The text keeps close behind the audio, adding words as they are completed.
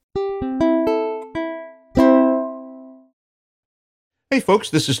Hey folks,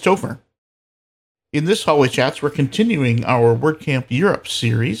 this is Topher. In this Hallway Chats, we're continuing our WordCamp Europe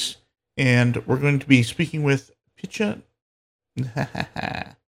series, and we're going to be speaking with Picha.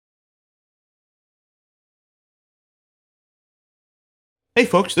 Hey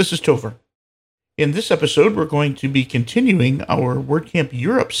folks, this is Topher. In this episode, we're going to be continuing our WordCamp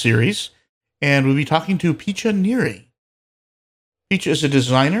Europe series, and we'll be talking to Picha Neri. Picha is a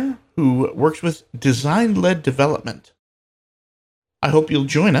designer who works with design-led development. I hope you'll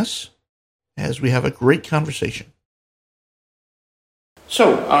join us as we have a great conversation.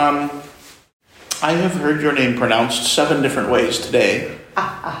 So, I have heard your name pronounced 7 different ways today.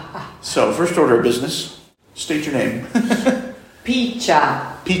 So, first order of business, state your name.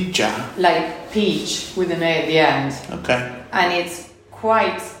 Picha. Picha. Like peach with an A at the end. Okay. And it's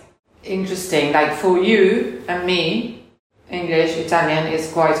quite interesting. Like for you and me, English, Italian is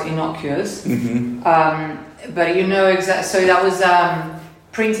quite innocuous. Mm-hmm. But you know exactly. So that was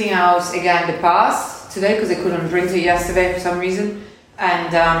printing out again the past today because I couldn't print it yesterday for some reason.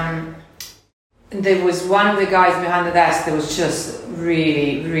 And there was one of the guys behind the desk that was just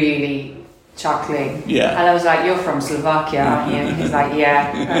really, really chuckling. Yeah. And I was like, "You're from Slovakia, aren't you?" And he's like,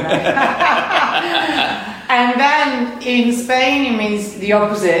 "Yeah." And then in Spain, it means the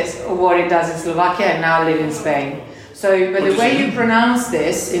opposite of what it does in Slovakia, and now I live in Spain. So, but the way you pronounce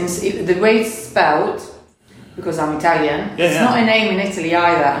this, the way it's spelled, because I'm Italian, it's not a name in Italy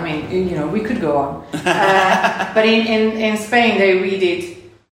either. I mean, you know, we could go on. But in Spain, they read it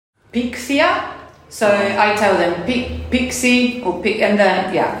Pixia. So I tell them Pixie or and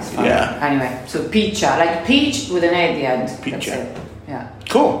then, it's fine. Yeah. Anyway, so Picha, like peach with an A at the end. Picha. That's it. Yeah.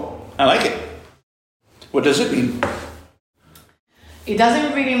 Cool. I like it. What does it mean? It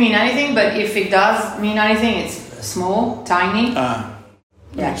doesn't really mean anything, but if it does mean anything, it's small, tiny. That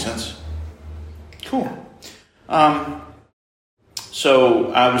makes sense. Cool.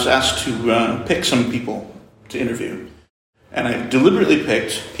 So I was asked to pick some people to interview, and I deliberately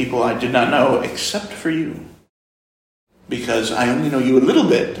picked people I did not know except for you, because I only know you a little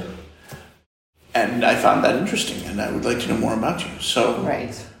bit, and I found that interesting, and I would like to know more about you. So,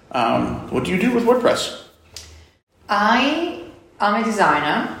 Right. What do you do with WordPress? I'm a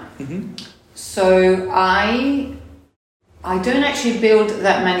designer, so I don't actually build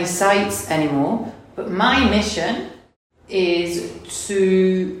that many sites anymore. But my mission is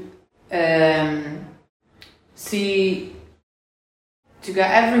to get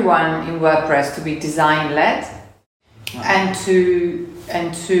everyone in WordPress to be design led and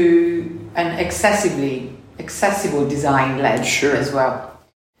accessible design led as well.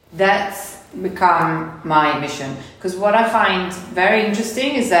 That's become my mission, because what I find very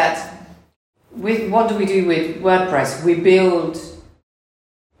interesting is that what do we do with WordPress? We build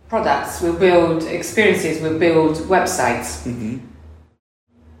products, we build experiences, we build websites.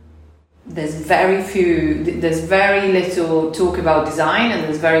 There's very little talk about design, and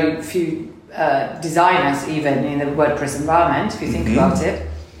there's very few designers even in the WordPress environment, if you think about it.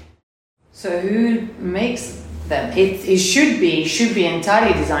 So who makes them? It should be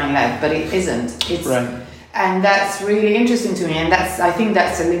entirely design led, but it isn't. It's right. And that's really interesting to me, and I think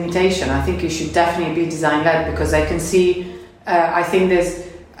that's a limitation. I think it should definitely be design led, because I can see. I think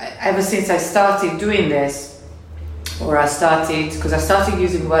there's. Ever since I started doing this, because I started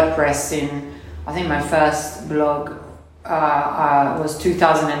using WordPress in, I think my first blog was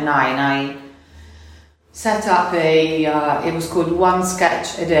 2009. I set up it was called One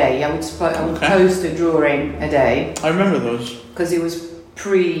Sketch a Day. I would post a drawing a day. I remember those. Because it was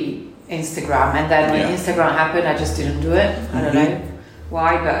pre-Instagram, and then when Instagram happened, I just didn't do it. I don't know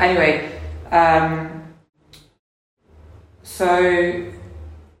why, but anyway.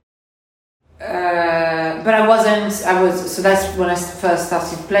 But I was, so that's when I first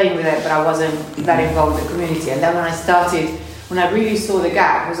started playing with it, but I wasn't that involved in the community. And then when I really saw the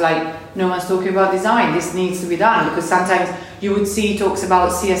gap, I was like, no one's talking about design, this needs to be done, because sometimes you would see talks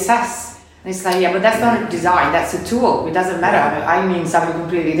about CSS, and it's like, yeah, but that's not a design, that's a tool, it doesn't matter. I mean something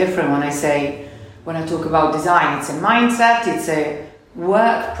completely different when I talk about design. It's a mindset, it's a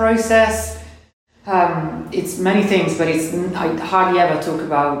work process, it's many things, but I hardly ever talk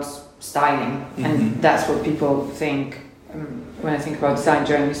about styling, and that's what people think when I think about design,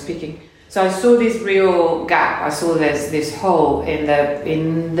 generally speaking. So I saw this real gap. I saw this hole in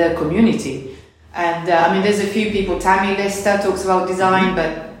the community, and I mean, there's a few people. Tammy Lister talks about design,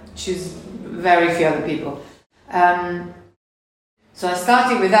 but she's very few other people. So I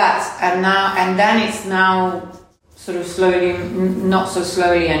started with that, and then it's now sort of slowly, not so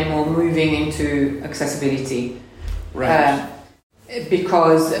slowly anymore, moving into accessibility. Right.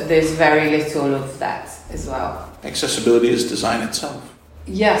 because there's very little of that as well. Accessibility is design itself.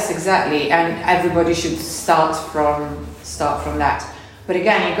 Yes, exactly, and everybody should start from that. But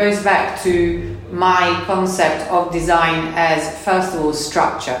again, it goes back to my concept of design as, first of all,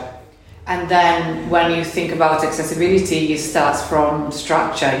 structure. And then when you think about accessibility, it starts from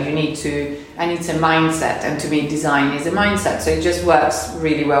structure. And it's a mindset. And to me, design is a mindset. So it just works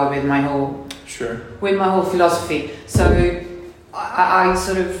really well with my whole philosophy. So I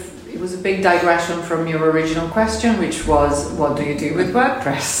sort of, it was a big digression from your original question, which was, what do you do with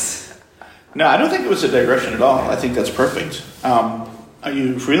WordPress? No, I don't think it was a digression at all. I think that's perfect. Are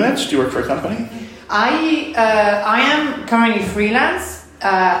you freelance? Do you work for a company? I am currently freelance,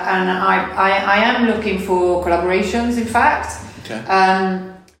 and I am looking for collaborations, in fact. Okay.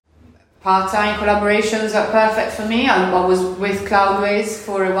 Part-time collaborations are perfect for me. I was with Cloudways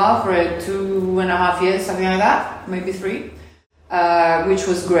for a while, for 2.5 years, something like that, maybe 3, which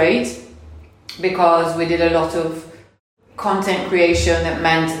was great because we did a lot of content creation that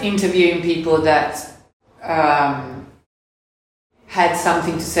meant interviewing people that had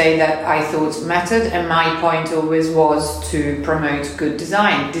something to say that I thought mattered, and my point always was to promote good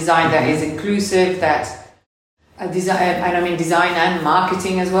design that is inclusive, that design, and I mean design and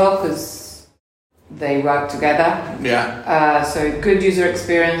marketing as well, because they work together. Yeah. So good user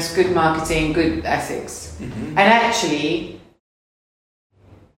experience, good marketing, good ethics, and actually,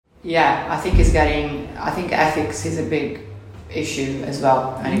 I think ethics is a big issue as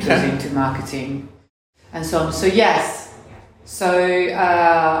well, and it goes into marketing and so on. So yes. So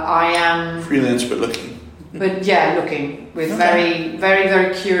I am freelance, but looking. But looking with very, very,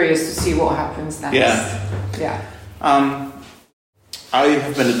 very curious to see what happens next. Yeah. I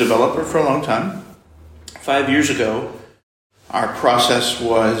have been a developer for a long time. 5 years ago, our process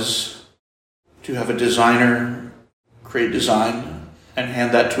was to have a designer create design and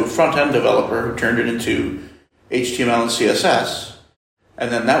hand that to a front-end developer who turned it into HTML and CSS,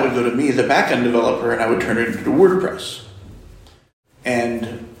 and then that would go to me, the back-end developer, and I would turn it into WordPress.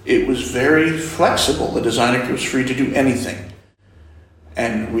 And it was very flexible. The designer was free to do anything.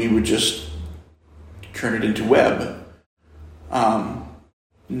 And we would just turn it into web.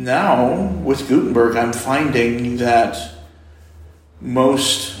 Now, with Gutenberg, I'm finding that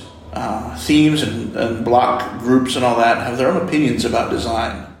most themes and block groups and all that have their own opinions about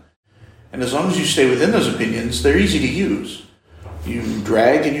design. And as long as you stay within those opinions, they're easy to use. You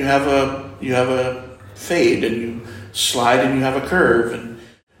drag and you have a fade, and you slide and you have a curve,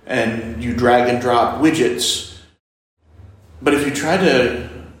 and you drag and drop widgets. But if you try to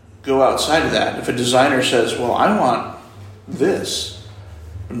go outside of that, if a designer says, well, I want this,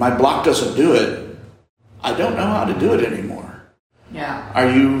 but my block doesn't do it, I don't know how to do it anymore. Yeah. Are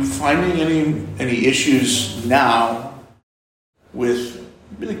you finding any issues now with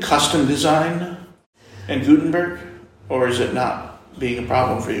really custom design and Gutenberg, or is it not being a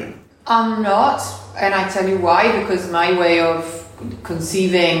problem for you? I'm not, and I tell you why, because my way of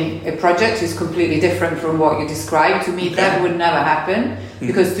conceiving a project is completely different from what you described. To me, that would never happen,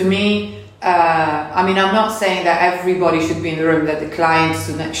 because to me, I'm not saying that everybody should be in the room, that the client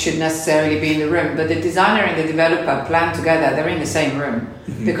should necessarily be in the room, but the designer and the developer plan together, they're in the same room,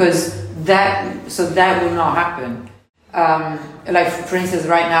 because that will not happen. Like, for instance,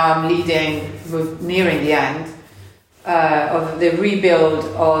 right now I'm nearing the end of the rebuild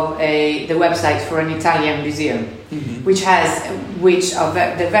of the website for an Italian museum,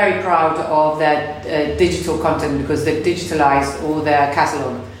 they're very proud of their digital content, because they've digitalized all their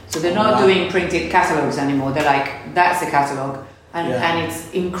catalog. So they're not doing printed catalogs anymore. They're like, that's a catalog, and it's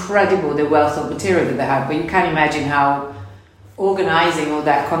incredible the wealth of material that they have. But you can imagine how organizing all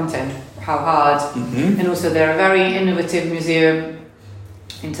that content, how hard, and also they're a very innovative museum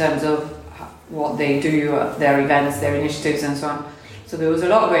in terms of what they do, their events, their initiatives, and so on. So there was a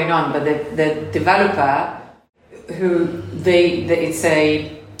lot going on, but the developer, it's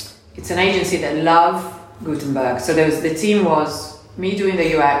an agency that love Gutenberg. So the team was me doing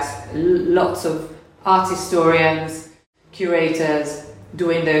the UX, lots of art historians, curators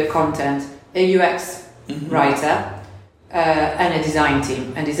doing the content, a UX writer, and a design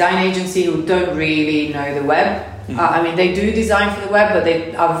team, a design agency who don't really know the web. They do design for the web, but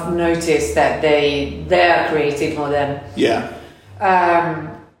I've noticed that they're creative more than... Yeah.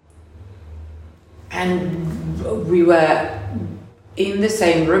 And we were in the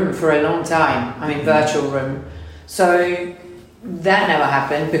same room for a long time, virtual room. So that never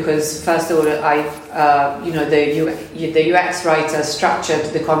happened, because first of all, the UX writer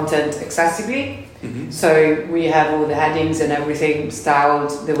structured the content accessibly. So we have all the headings and everything styled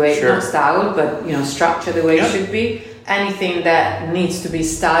the way, not styled, but structured the way it should be. anything that needs to be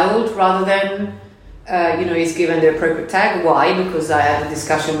styled rather than is given the appropriate tag. Why? Because I had a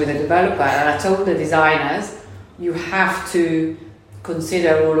discussion with the developer and I told the designers, you have to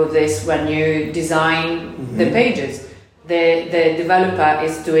consider all of this when you design the pages. The developer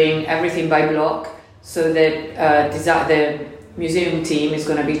is doing everything by block, so the museum team is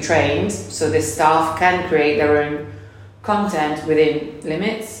going to be trained, so the staff can create their own content within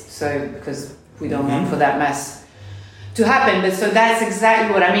limits. So because we don't want for that mess to happen, but so that's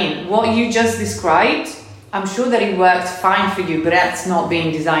exactly what I mean. What you just described, I'm sure that it worked fine for you, but that's not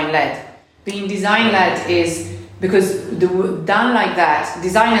being design led. Being design led is because done like that,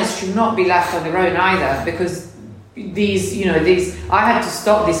 designers should not be left on their own either, because these I had to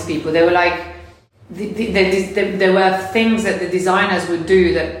stop these people. They were like, there were things that the designers would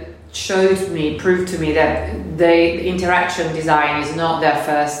do that proved to me that the interaction design is not their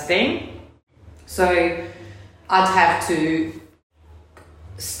first thing. So I'd have to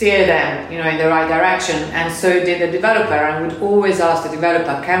steer them, in the right direction, and so did the developer. I would always ask the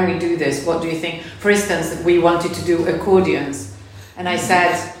developer, can we do this? What do you think? For instance, we wanted to do accordions, and I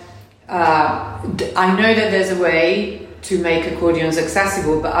said, I know that there's a way to make accordions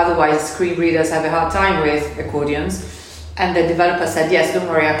accessible, but otherwise screen readers have a hard time with accordions. And the developer said, yes, don't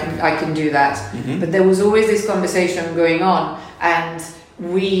worry, I can do that. But there was always this conversation going on, and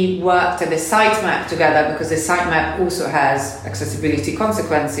we worked at the sitemap together, because the sitemap also has accessibility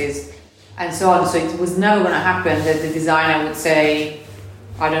consequences and so on. So it was never going to happen that the designer would say,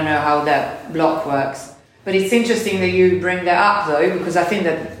 I don't know how that block works. But it's interesting that you bring that up, though, because I think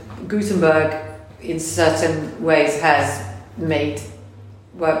that Gutenberg in certain ways has made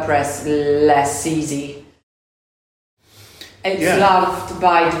WordPress less easy. It's loved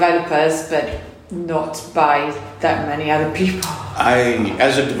by developers, but not by that many other people.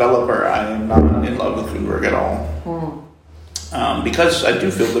 As a developer, I am not in love with Gutenberg at all, because I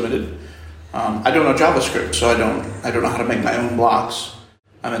do feel limited. I don't know JavaScript, so I don't know how to make my own blocks.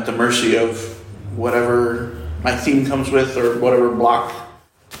 I'm at the mercy of whatever my theme comes with, or whatever block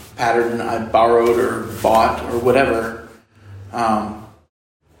pattern I borrowed or bought or whatever.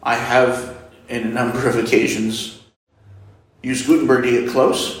 I have, in a number of occasions, used Gutenberg to get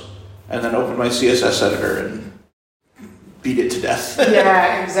close, and then open my CSS editor and beat it to death.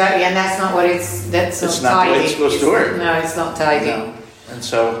 Yeah, exactly, and that's not it's not tidy. the way it's supposed to work. No, it's not tidy. No. And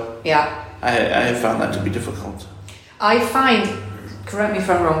so I have found that to be difficult. I find, correct me if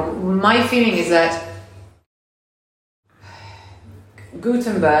I'm wrong, my feeling is that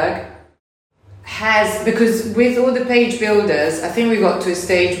Gutenberg has, because with all the page builders, I think we got to a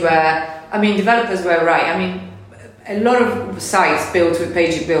stage where, developers were right. A lot of sites built with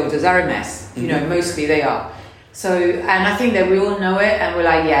page builders are a mess. Mostly they are. So, and I think that we all know it, and we're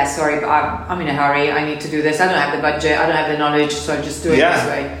like, yeah, sorry, but I'm in a hurry. I need to do this. I don't have the budget. I don't have the knowledge, so I just do it this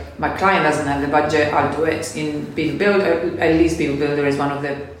way. My client doesn't have the budget. I'll do it in Beaver Builder. At least Beaver Builder is one of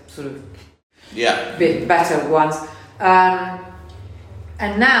the sort of bit better ones.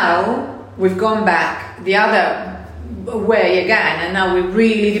 And now we've gone back the other way again, and now we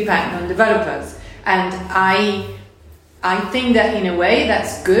really depend on developers. And I think that in a way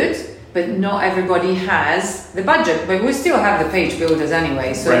that's good, but not everybody has the budget. But we still have the page builders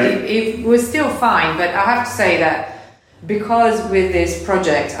anyway, so if we're still fine. But I have to say that because with this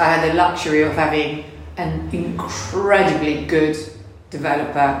project I had the luxury of having an incredibly good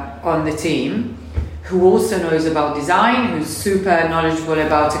developer on the team who also knows about design, who's super knowledgeable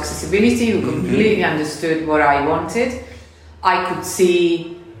about accessibility, who completely understood what I wanted, I could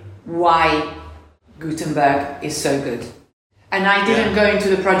see why Gutenberg is so good. And I didn't go into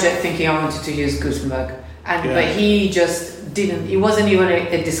the project thinking I wanted to use Gutenberg. But he just didn't, it wasn't even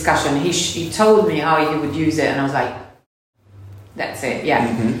a discussion. He told me how he would use it, and I was like, that's it,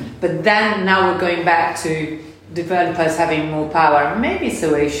 But then now we're going back to developers having more power. Maybe it's the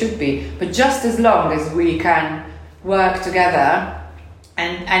way it should be, but just as long as we can work together.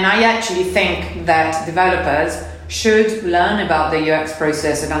 And I actually think that developers should learn about the UX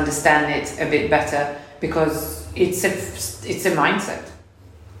process and understand it a bit better, because it's a mindset.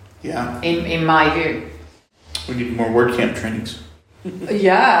 Yeah. In my view. We need more WordCamp trainings.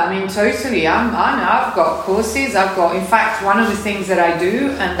 Yeah, totally. I've got courses. In fact, one of the things that I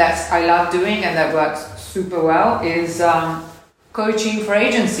do, and I love doing, and that works super well, is coaching for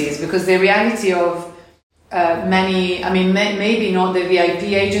agencies, because the reality of many, maybe not the VIP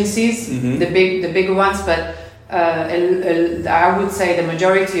agencies, the bigger ones, but I would say the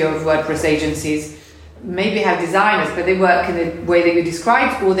majority of WordPress agencies maybe have designers, but they work in the way that you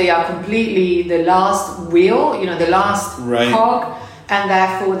described, or they are completely the last wheel, the last cog, and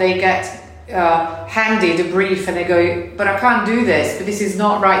therefore they get handed a brief and they go, but I can't do this, but this is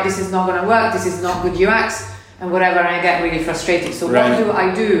not right, this is not going to work, this is not good UX, and whatever, and I get really frustrated. So what do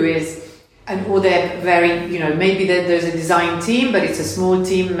I do is, or they're very, maybe there's a design team, but it's a small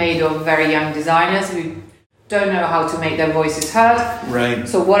team made of very young designers who don't know how to make their voices heard. Right.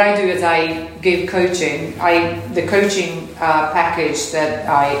 So what I do is I give coaching. The coaching package that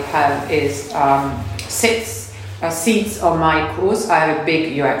I have is seats on my course. I have a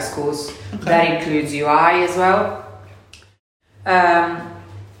big UX course that includes UI as well,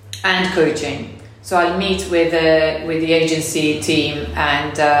 and coaching. So I'll meet with the agency team,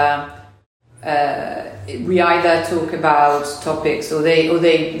 and we either talk about topics, or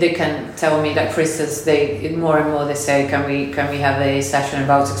they can tell me. Like for instance, more and more they say, can we have a session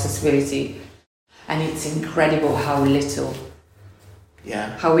about accessibility? And it's incredible how little.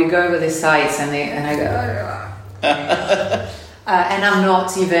 Yeah. How we go over the sites and I go, and I'm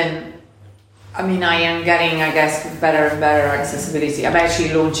not even. I mean, I am getting, I guess, better and better accessibility. I'm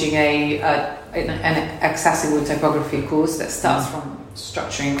actually launching an accessible typography course that starts from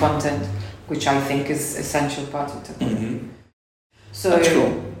structuring content, which I think is essential part of typography. Mm-hmm. So that's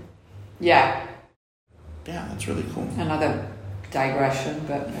cool. Yeah. Yeah, that's really cool. Another digression,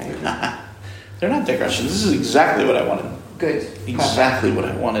 but they're not digressions. This is exactly what I wanted. Good. Exactly what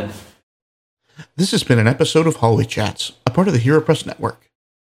I wanted. This has been an episode of Hallway Chats, a part of the Hero Press Network.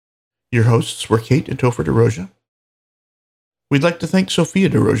 Your hosts were Kate and Topher DeRosa. We'd like to thank Sophia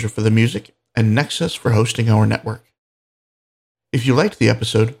DeRosa for the music and Nexus for hosting our network. If you liked the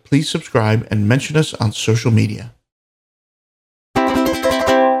episode, please subscribe and mention us on social media.